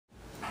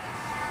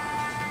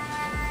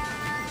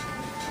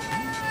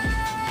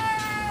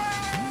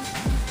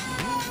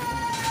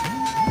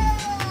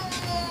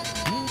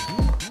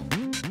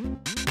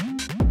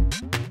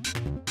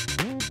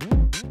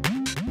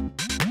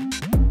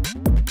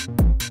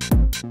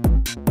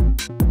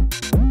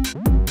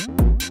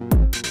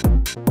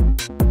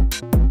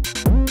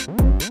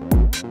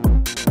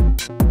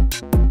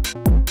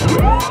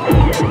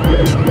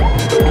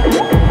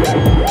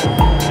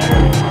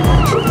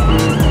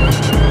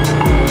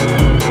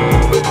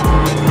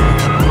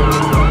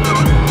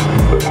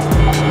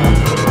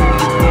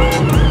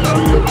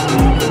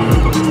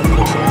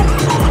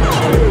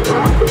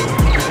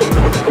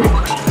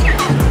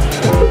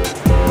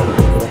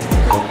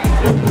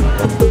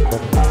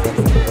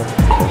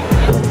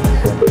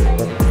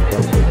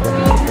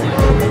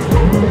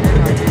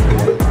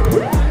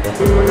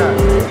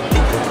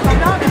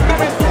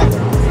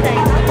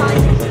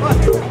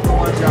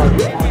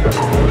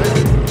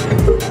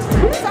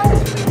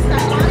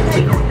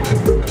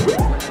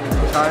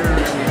We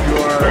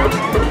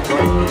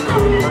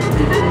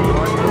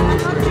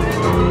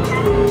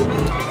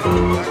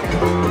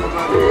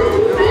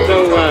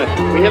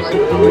have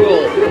some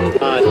cool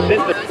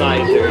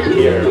synthesizers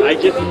here. I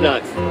just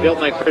built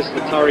my first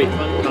Atari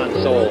Fun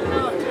console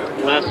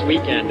last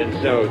weekend, and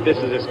so this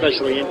is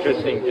especially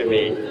interesting to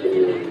me.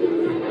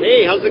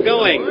 Hey, how's it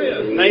going?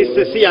 Nice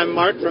to see you. I'm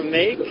Mark from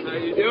Make.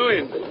 How you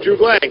doing? Drew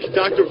Blank,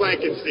 Dr.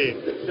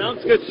 Blankenstein.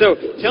 Sounds good. So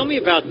tell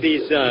me about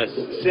these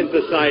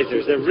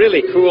synthesizers. They're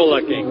really cool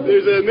looking.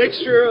 There's a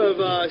mixture of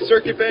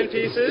circuit bend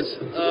pieces,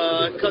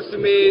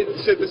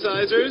 custom-made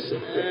synthesizers,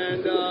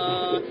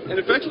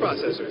 and effects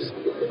processors.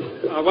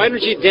 Why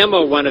don't you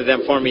demo one of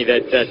them for me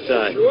that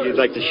Sure. you'd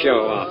like to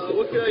show off?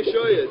 What can I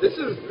show you? This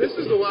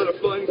is a lot of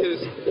fun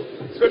because,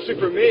 especially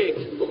for me,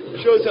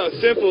 it shows how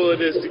simple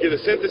it is to get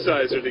a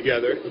synthesizer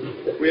together.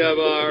 We have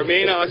our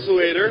main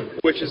oscillator,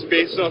 which is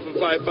based off a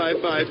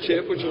 555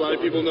 chip, which a lot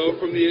of people know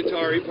from the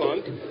Atari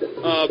Punk.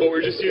 But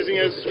we're just using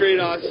it as a straight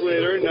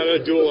oscillator, not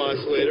a dual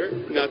oscillator,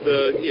 not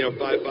the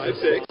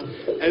 556.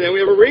 And then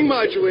we have a ring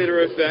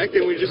modulator effect,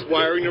 and we're just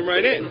wiring them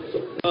right in.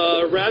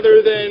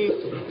 Rather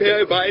than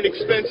buy an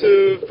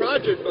expensive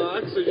project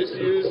box, I just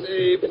used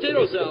a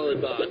potato salad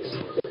box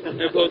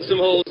and poked some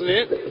holes in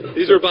it.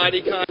 These are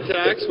body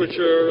contacts, which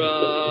are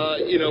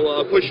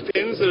push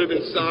pins that have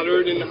been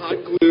soldered and hot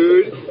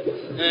glued,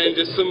 and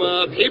just some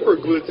paper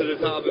glued to the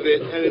top of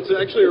it. And it's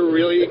actually a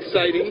really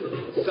exciting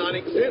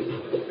sonic synth.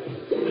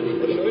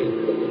 I'll show you.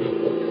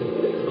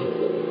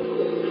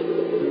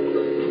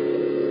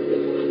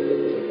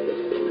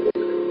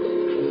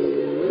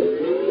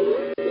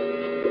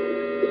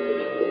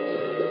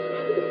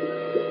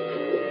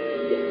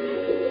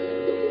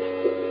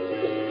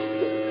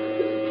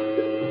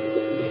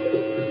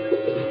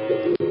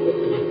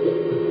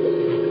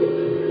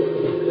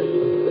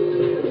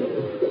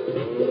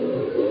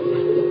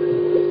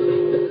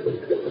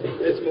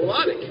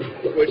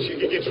 Which you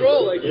can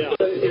control, like the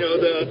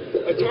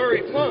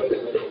Atari Punk,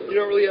 you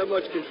don't really have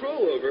much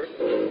control over.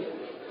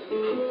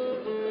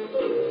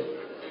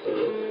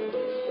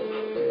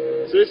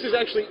 So this is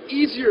actually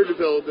easier to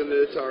build than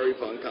the Atari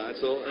Punk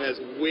console, and has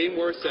way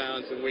more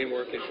sounds and way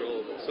more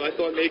control. So I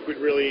thought Make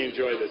would really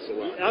enjoy this a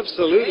lot.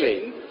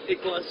 Absolutely. And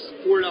it costs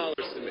 $4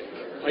 to make.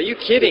 Are you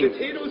kidding? The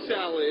potato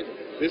salad,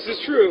 this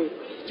is true,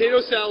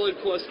 potato salad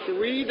costs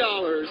 $3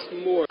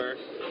 more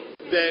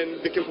than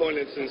the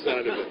components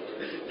inside of it.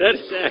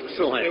 That's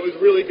excellent. And it was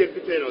really good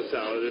potato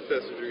salad, if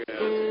that's what you're going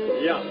to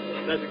have. Yeah,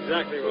 that's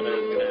exactly what I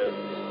was going to have.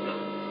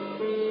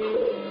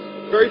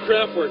 Very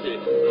craft-worky.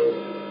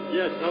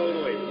 Yeah,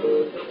 totally.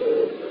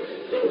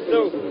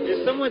 So,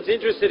 if someone's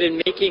interested in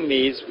making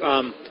these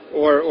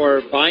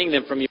or buying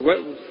them from you,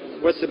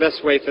 what's the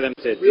best way for them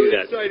to do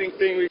that? Really exciting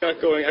thing we got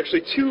going.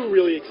 Actually, two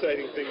really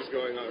exciting things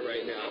going on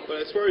right now. But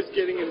as far as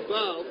getting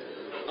involved,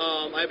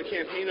 I have a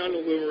campaign on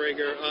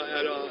Illumeringer,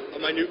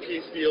 on my new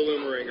piece, the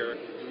Illumeringer,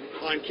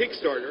 on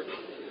Kickstarter,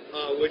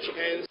 which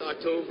ends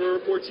October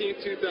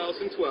 14th,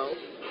 2012.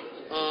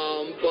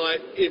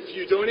 But if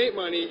you donate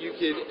money, you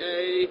could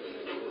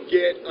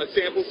get a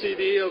sample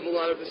CD of a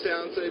lot of the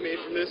sounds that I made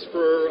from this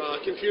for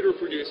computer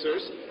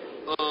producers.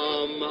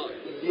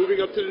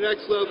 Moving up to the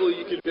next level,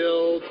 you could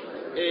build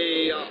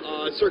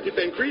a circuit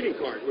bend greeting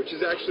card, which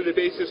is actually the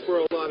basis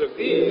for a lot of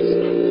these.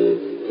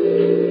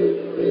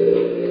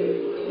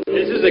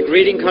 This is a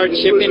greeting card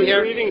chip in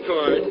here? A greeting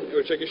card,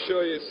 which I can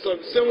show you,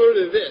 similar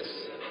to this.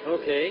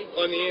 Okay.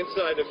 On the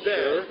inside of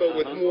that, but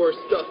with more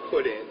stuff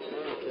put in.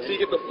 Okay. So you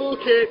get the full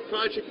kit,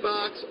 project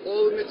box,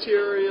 all the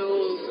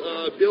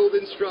materials, build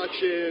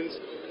instructions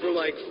for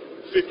like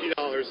 $50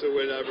 or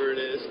whatever it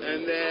is.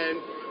 And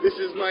then this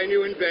is my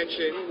new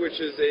invention,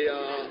 which is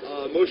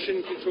a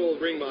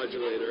motion-controlled ring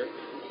modulator,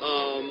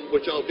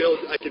 which I'll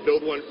build. I could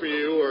build one for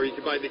you, or you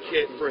could buy the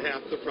kit for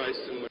half the price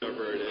and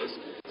whatever it is.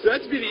 So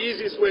that's be the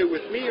easiest way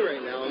with me right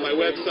now on my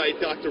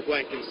website,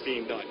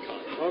 drblankenstein.com.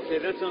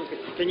 Okay, that sounds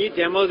good. Can you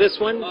demo this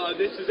one?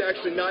 This is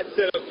actually not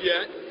set up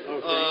yet.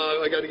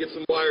 Okay. I got to get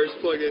some wires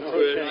plugged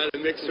into it. I had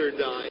a mixer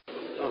die.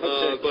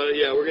 Okay. But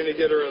yeah, we're going to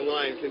get her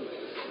online.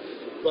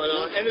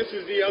 And this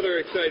is the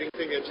other exciting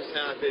thing that just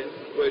happened,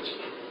 which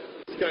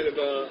is kind of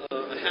a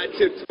hat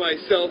tip to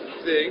myself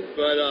thing.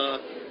 But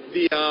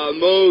the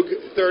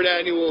Moog 3rd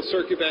Annual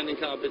Circuit Bending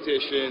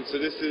Competition. So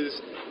this is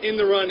in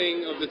the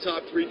running of the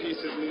top 3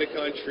 pieces in the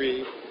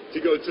country to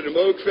go to the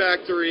Moog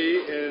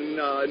factory in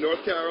North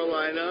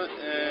Carolina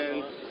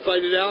and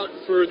fight it out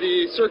for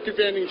the circuit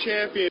bending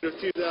champion of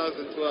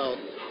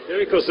 2012.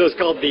 Very cool. So it's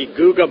called the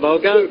Googa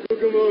Moga?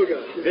 Googa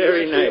Moga.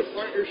 Very nice. A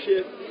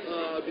partnership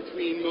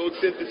between Moog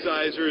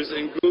synthesizers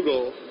and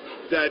Google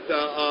that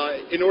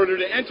in order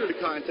to enter the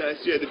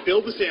contest, you had to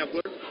build a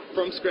sampler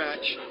from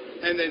scratch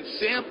and then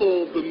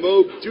sample the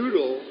Moog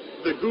Doodle,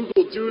 the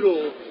Google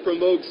Doodle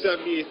from Moog's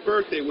 78th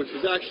birthday, which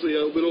was actually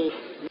a little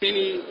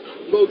mini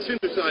Moog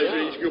synthesizer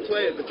that you can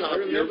play at the top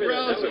of your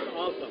browser. That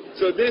was awesome.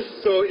 So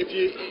if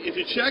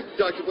you check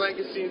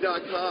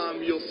drblankenstein.com,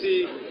 you'll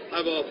see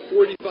I have a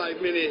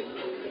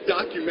 45-minute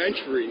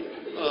documentary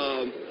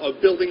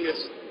of building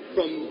this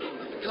from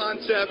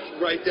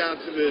concept right down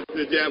to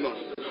the demo.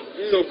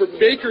 So for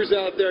bakers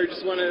out there,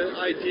 just want an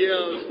idea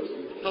of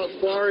how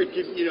far it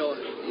could,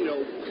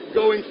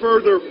 going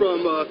further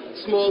from a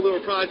small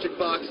little project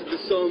box into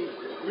some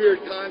weird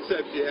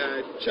concept you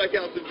had. Check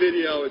out the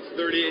video. It's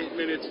 38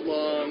 minutes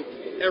long.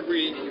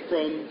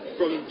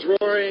 From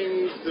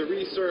drawings to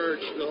research,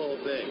 the whole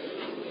thing.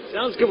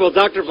 Sounds good. Well,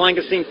 Dr.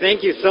 Blankenstein,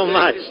 thank you so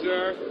much. Thank you,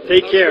 sir.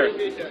 Take Have care. a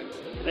great weekend.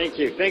 Thank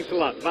you. Thanks a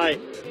lot. Bye.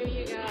 Here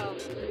you go.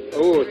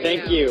 Oh,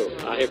 thank you.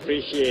 I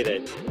appreciate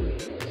it.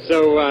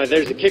 So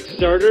there's a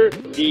Kickstarter,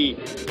 the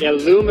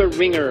Illuma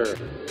Ringer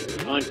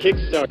on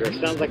Kickstarter.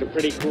 Sounds like a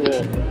pretty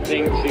cool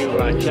thing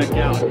to check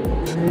out.